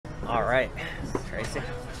All right, Tracy.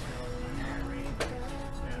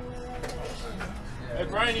 Hey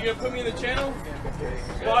Brian, you gonna put me in the channel?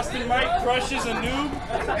 Boston Mike crushes a noob.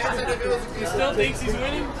 He still thinks he's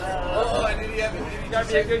winning. Oh, I knew he had. You gotta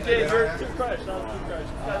be a good kid. You're too crushed.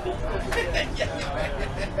 I'm too crushed.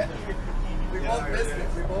 We both missed it.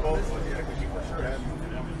 We both missed it.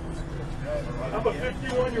 I'm a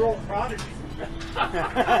 51-year-old prodigy. Oh,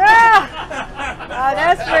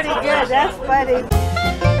 that's pretty good. That's funny.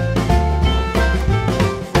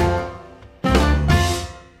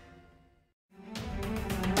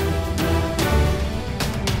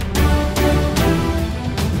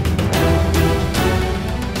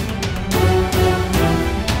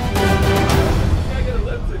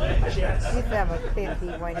 I'm a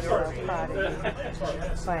 51-year-old prodigy.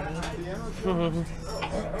 Funny.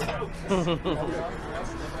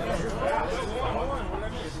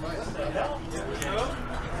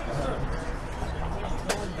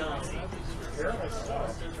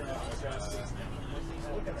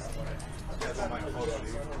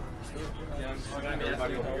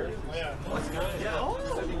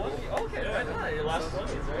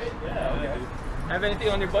 Have anything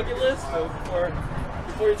on your bucket list before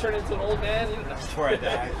you turn into an old man? Before I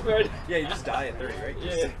die. Yeah, you just die at 30, right?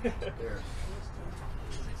 Yeah.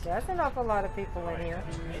 That's an awful lot of people in here.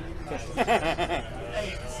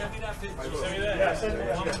 Hey, send me that picture. Send me that. Yeah, send me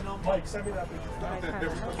that. Mike, send me that picture. Hey.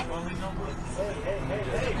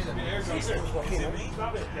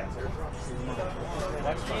 Stop it. Yes,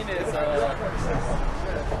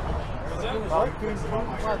 Joaquin is,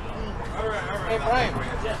 All right. Hey, Brian.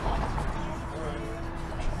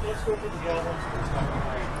 Let's go for the ball.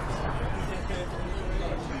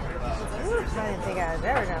 I didn't think I was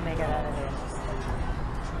ever going to make it out of here.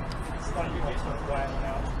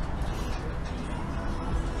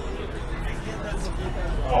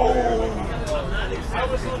 Oh! I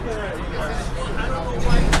was looking at it. I don't know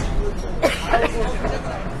why.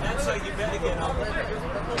 That's how you better get out.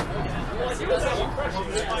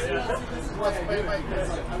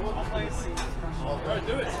 Alright,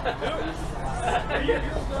 do it.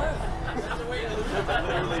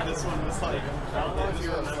 Literally, this one was like,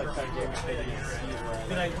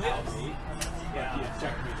 Did I win? yeah.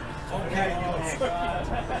 Okay.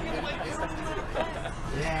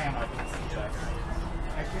 Damn.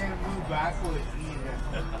 I can't move backwards either.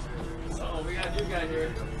 So we got a new guy here.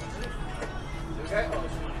 Okay.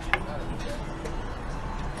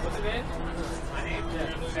 What's your name? My name?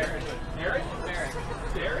 Yeah. Eric. Eric?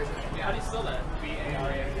 Eric? Yeah, how do you spell that?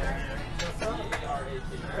 B-A-R-A-K.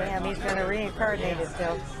 Damn, he's going to reincarnate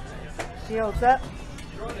himself. Shields up.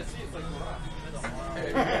 Throwing a seat, it's like a rock.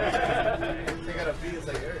 They got a beat, it's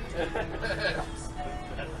like Eric.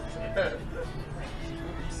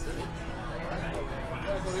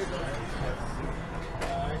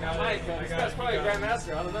 Mike, this guy's probably a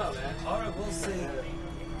grandmaster. I don't know, man. Alright, we'll see.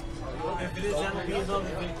 If it is, that'll be another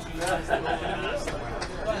victory. Go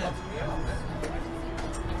ahead.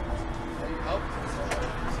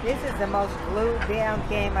 This is the most glued down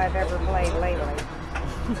game I've ever played lately.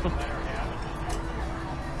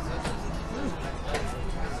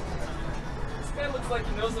 This guy looks like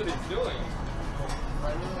he knows what he's doing.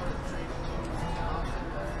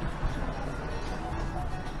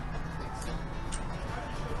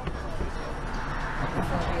 It's going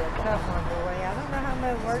to be a tough one, boy. I don't know how I'm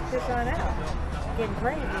going to work this one out. Getting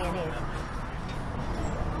crazy in here.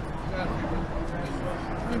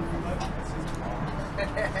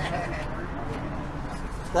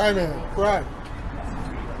 Brian,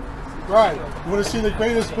 you want to see the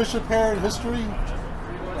greatest bishop pair in history? You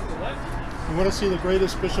want to see the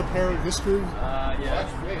greatest bishop pair in history? Yeah.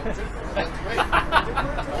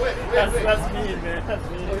 That's mean, man. That's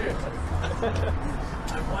mean.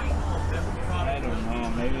 I don't know,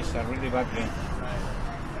 maybe it's a really bad game.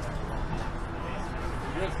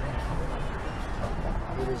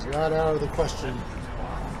 It is not out of the question.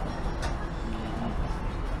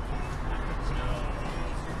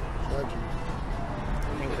 I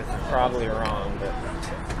think this is probably wrong, but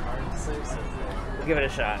we'll give it a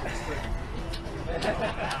shot.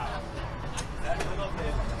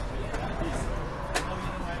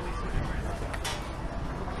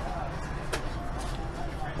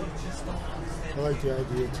 I like the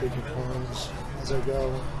idea of taking pawns as I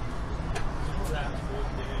go.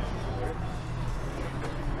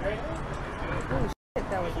 Oh, shit,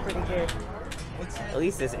 that was pretty good. At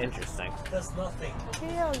least it's interesting. That's nothing.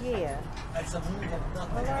 Hell yeah. That's a move of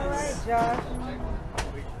nothing. Well, all right, Josh.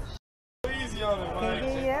 Easy on him, Can Mike.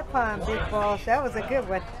 give you that palm, big balls. That was a good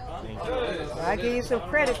one. I give you some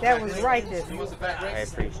credit. That was righteous. I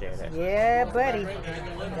appreciate it. Yeah, buddy.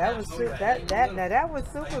 That was that was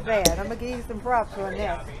super bad. I'm gonna give you some props on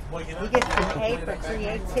that. You get an A for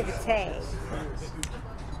creativity.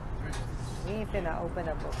 We ain't finna open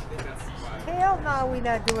up a... Hell no, we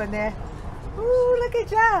not doing that. Ooh, look at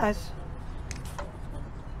Josh.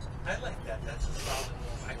 I like that. That's a solid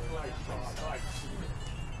one. I feel like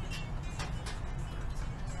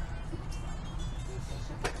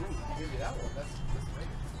Give me that one. That's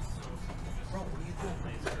bro, what are you doing,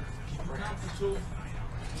 man?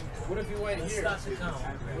 What if you went here? Start to count.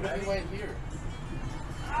 What if you went here?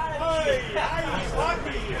 I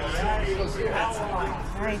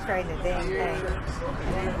ain't trying the damn thing.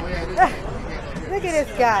 Look at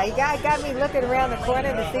this guy. He got me looking around the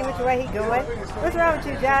corner to see which way he going. What's wrong with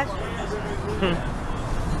you, Josh?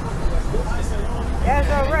 That's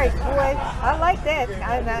all right, boy. I like that.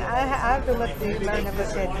 I have to learn to look at you.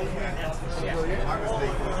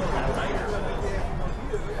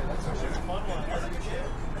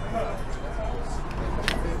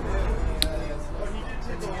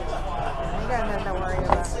 I got nothing to worry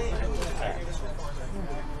about.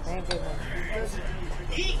 Thank goodness.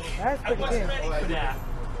 That's pretty good.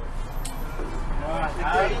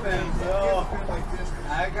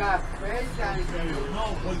 I got face on you. No,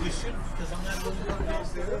 well, you should, because I'm not looking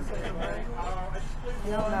downstairs.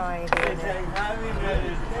 You don't know I ain't doing that.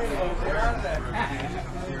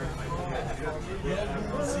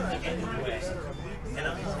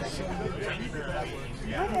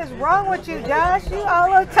 What is wrong with you, Josh? You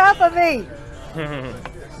all on top of me.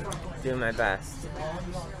 Doing my best.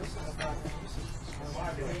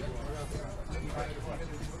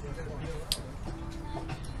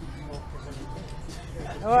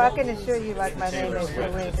 Oh, I can assure you, like my name is, we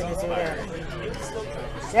ain't gonna do that.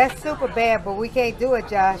 That's super bad, but we can't do it,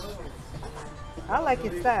 Josh. I like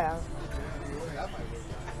your style.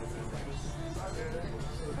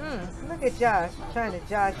 Look at Josh trying to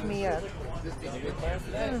josh me up.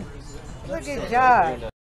 Look at Josh.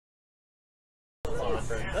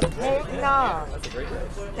 Heck no.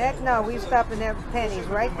 Heck no, we stopping at pennies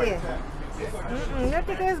right there. Look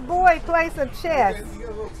at this boy play some chess.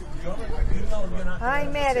 I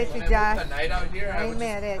ain't mad at you, Josh. I ain't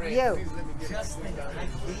mad at you.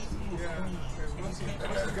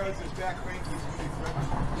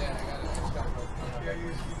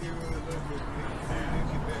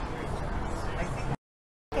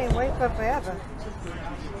 Can't wait for forever.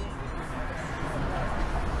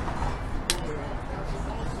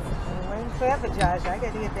 I'm waiting forever, Josh. I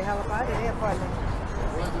gotta get the hell up out of there, partner.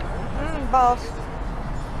 Boss.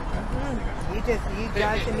 You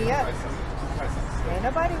joshing me up. Ain't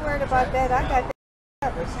nobody worried about that. I got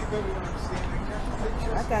that covered.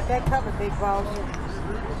 I got that covered, big boss.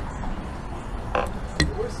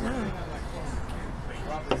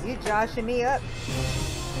 You joshing me up.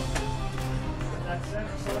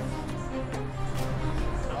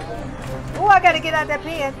 Oh, I gotta get out that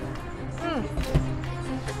pen.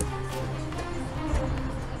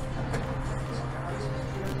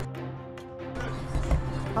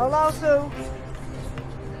 Hold on, Sue.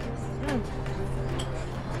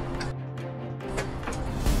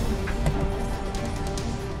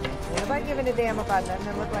 Nobody giving a damn about nothing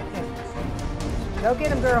that look like that. Go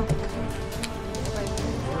get him, girl.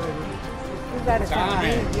 Who's that?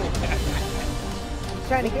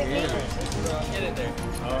 Trying to get me? Get in there.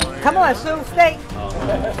 Come on, Sue, stay. I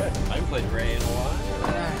haven't played Ray in a while.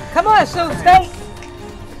 Come on, Sue, stay.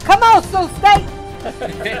 Come on, Sue, stay.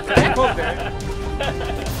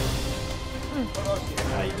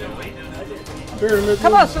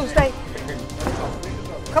 Come on, Sue, stay.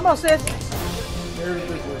 Come on, sis.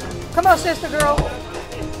 Come on, sister girl.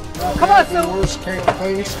 Come on, Sue. Worst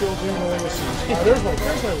playing skill game I've ever seen. There's my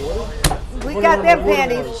water. We got them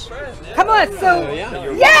panties. Come on, Sue.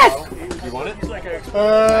 Yes! You want it?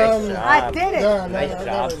 I did it. No, Nice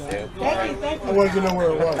job, Sue. Thank you, thank I you. wanted to know where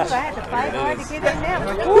it was. I had to fight hard to get in there.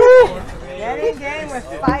 Woo! That in game was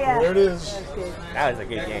fire. There it is. That was a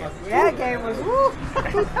good game. That game was woo.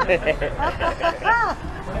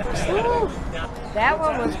 Woo. That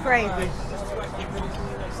one was crazy.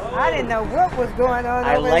 I didn't know what was going on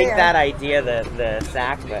I over like there. that idea, the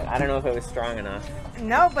sack, but I don't know if it was strong enough.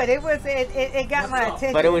 No, but it was it got my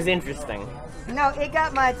attention. But it was interesting. No, it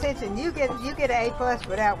got my attention. You get an A+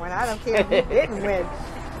 for that one. I don't care if you didn't win.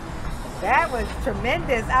 That was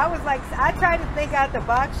tremendous. I tried to think out the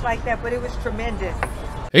box like that, but it was tremendous.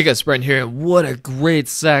 Hey guys, Brent here, and what a great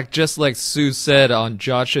sack, just like Sue said on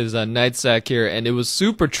Josh's night sack here, and it was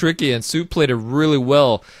super tricky, and Sue played it really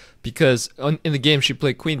well, because in the game she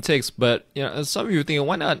played queen takes, but you know, some of you are thinking,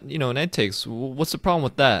 why not, you know, knight takes? What's the problem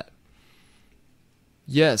with that?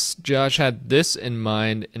 Yes, Josh had this in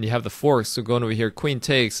mind, and you have the fork, so going over here, queen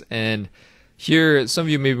takes, and here, some of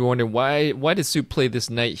you may be wondering, why did Sue play this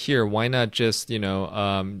knight here? Why not just,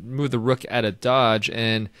 move the rook at a dodge?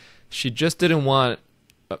 And she just didn't want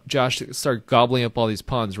Josh to start gobbling up all these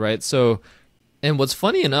pawns, right? So, and what's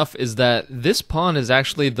funny enough is that this pawn is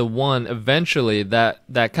actually the one, eventually, that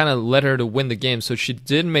kind of led her to win the game, so she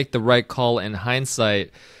did make the right call in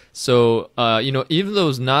hindsight. So, even though it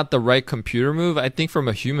was not the right computer move, I think from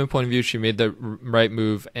a human point of view, she made the right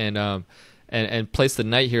move and placed the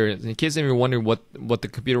knight here. In case anyone wondering what the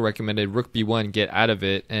computer recommended, rook b1, get out of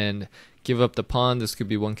it and give up the pawn. This could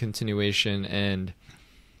be one continuation. And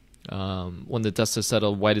when the dust has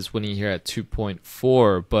settled, white is winning here at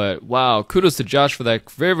 2.4. But wow, kudos to Josh for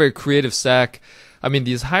that very, very creative sack. I mean,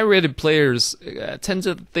 these high-rated players tend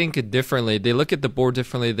to think differently. They look at the board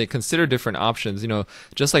differently. They consider different options.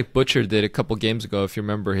 Just like Butcher did a couple games ago, if you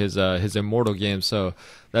remember his Immortal game. So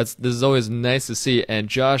this is always nice to see. And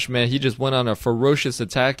Josh, man, he just went on a ferocious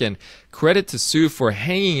attack. And credit to Sue for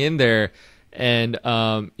hanging in there and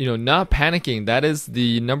not panicking. That is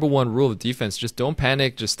the number one rule of defense. Just don't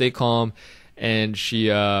panic. Just stay calm. And she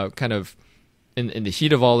kind of in the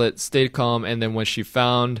heat of all it stayed calm. And then when she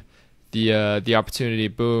found the opportunity,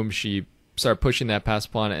 boom, she started pushing that pass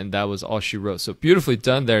pawn, and that was all she wrote. So beautifully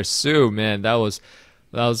done there, Sue, man. That was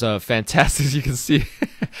fantastic. You can see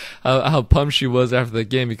how pumped she was after the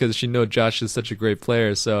game because she knows Josh is such a great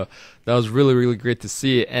player. So that was really, really great to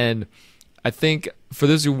see. And I think for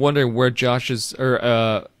those who are wondering where Josh is,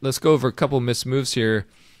 let's go over a couple missed moves here.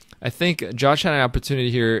 I think Josh had an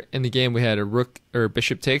opportunity here in the game. We had a rook or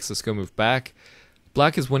bishop takes. Let's go move back.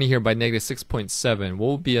 Black is winning here by negative 6.7. What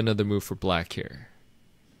will be another move for black here?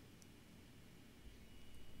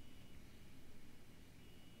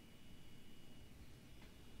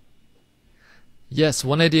 Yes,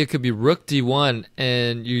 one idea could be rook d1,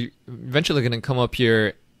 and you eventually going to come up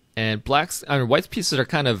here, and white's pieces are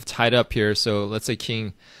kind of tied up here. So let's say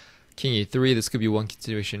king e3. This could be one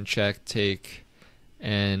continuation, check, take,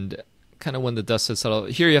 and kind of when the dust has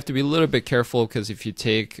settled. Here you have to be a little bit careful because if you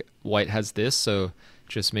take, white has this, so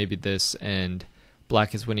just maybe this, and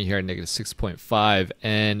black is winning here at negative 6.5.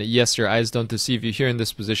 And yes, your eyes don't deceive you here in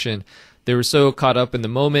this position. They were so caught up in the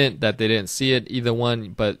moment that they didn't see it, either one.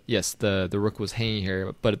 But yes, the rook was hanging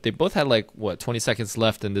here. But they both had 20 seconds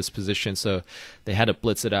left in this position, so they had to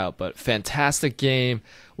blitz it out. But fantastic game.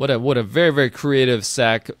 What a very, very creative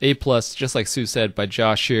sack. A+, just like Sue said, by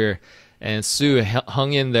Josh here. And Sue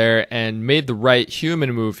hung in there and made the right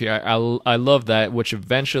human move here. I love that, which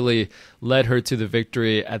eventually led her to the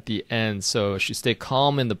victory at the end. So she stayed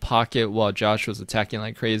calm in the pocket while Josh was attacking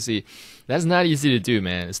like crazy. That's not easy to do,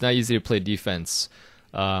 man. It's not easy to play defense.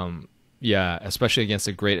 Especially against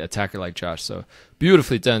a great attacker like Josh. So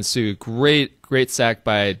beautifully done, Sue. Great sack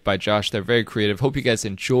by Josh. They're very creative. Hope you guys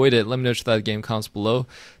enjoyed it. Let me know what you thought of the game. Comments below.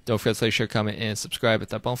 Don't forget to like, share, comment, and subscribe. Hit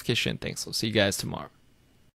that notification. Thanks. We'll see you guys tomorrow.